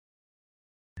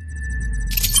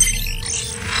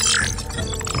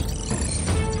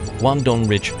Guangdong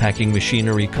Rich Packing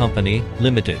Machinery Company,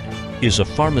 Limited, is a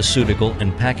pharmaceutical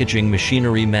and packaging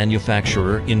machinery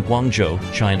manufacturer in Guangzhou,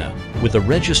 China. With a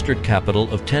registered capital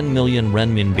of 10 million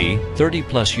renminbi,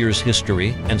 30-plus years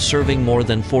history, and serving more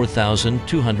than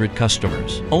 4,200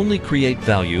 customers. Only create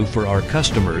value for our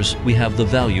customers, we have the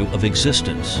value of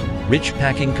existence. Rich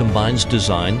Packing combines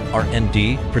design,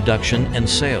 R&D, production, and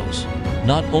sales.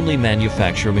 Not only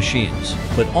manufacture machines,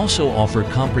 but also offer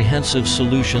comprehensive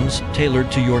solutions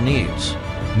tailored to your needs.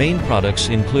 Main products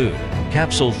include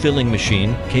capsule filling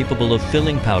machine capable of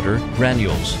filling powder,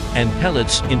 granules, and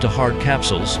pellets into hard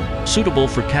capsules, suitable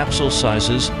for capsule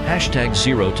sizes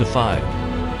 #0 to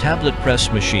 5. Tablet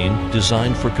press machine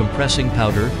designed for compressing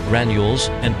powder, granules,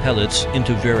 and pellets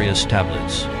into various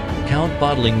tablets. Count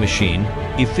bottling machine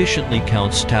efficiently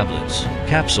counts tablets,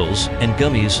 capsules, and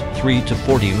gummies 3 to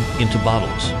 40 into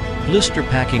bottles. Blister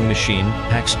packing machine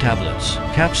packs tablets,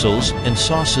 capsules, and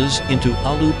sauces into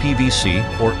alu PVC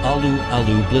or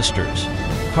alu blisters.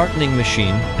 Cartoning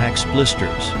machine packs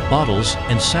blisters, bottles,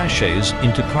 and sachets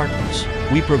into cartons.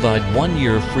 We provide 1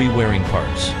 year free wearing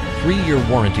parts, 3-year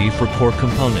warranty for core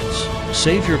components.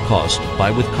 Save your cost,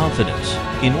 buy with confidence.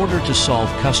 In order to solve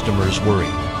customers' worry,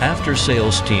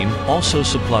 after-sales team also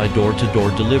supply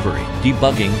door-to-door delivery,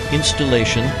 debugging,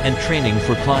 installation, and training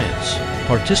for clients.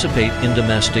 Participate in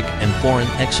domestic and foreign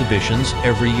exhibitions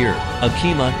every year.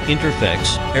 Akima,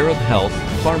 Interfex, Arab Health,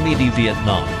 Pharma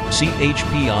Vietnam,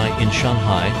 CHPI in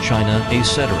Shanghai, China,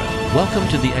 etc. Welcome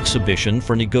to the exhibition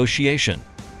for negotiation.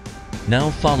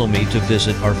 Now follow me to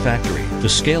visit our factory. The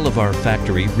scale of our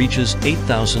factory reaches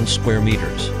 8,000 square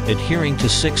meters, adhering to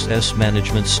 6S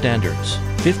management standards.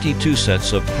 52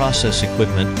 sets of process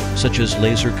equipment such as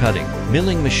laser cutting,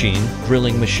 milling machine,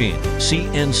 drilling machine,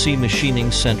 CNC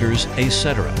machining centers,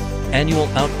 etc. Annual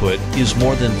output is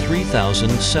more than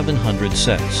 3,700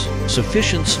 sets.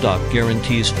 Sufficient stock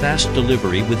guarantees fast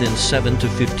delivery within 7 to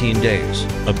 15 days,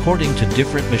 according to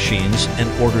different machines and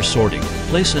order sorting.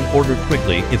 Place an order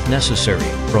quickly if necessary,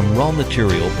 from raw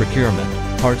material procurement,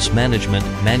 parts management,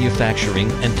 manufacturing,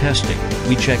 and testing.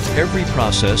 We check every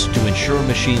process to ensure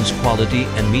machines' quality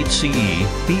and meet CE,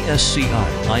 BSCI,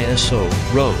 ISO,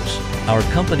 RoHS. Our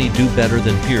company do better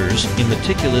than peers in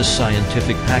meticulous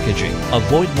scientific packaging.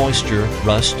 Avoid moisture,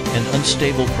 rust, and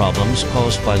unstable problems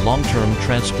caused by long-term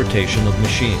transportation of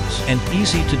machines, and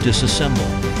easy to disassemble.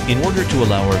 In order to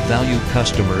allow our valued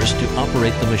customers to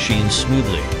operate the machines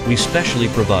smoothly, we specially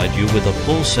provide you with a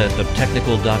full set of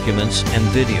technical documents and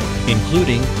video,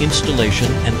 including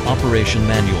installation and operation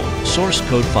manual, source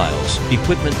code files,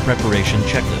 equipment preparation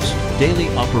checklist, daily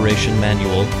operation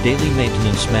manual, daily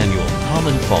maintenance manual,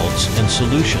 common faults and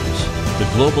solutions. The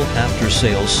Global After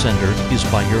Sales Center is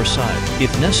by your side.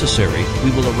 If necessary, we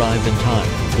will arrive in time.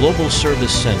 Global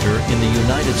Service Center in the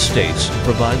United States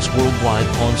provides worldwide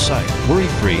on-site,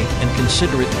 worry-free, and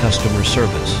considerate customer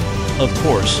service. Of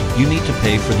course, you need to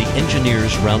pay for the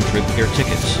engineer's round-trip air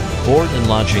tickets, board and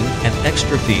lodging, and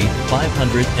extra fee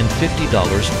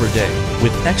 $550 per day.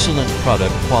 With excellent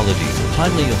product quality,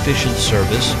 timely efficient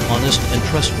service, honest and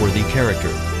trustworthy character,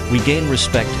 we gain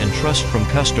respect and trust from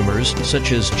customers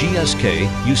such as GSK,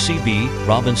 UCB,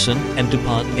 Robinson, and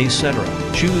DuPont, etc.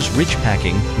 Choose Rich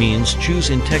Packing means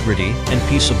choose integrity and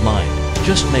peace of mind.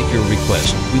 Just make your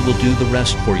request, we will do the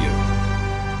rest for you.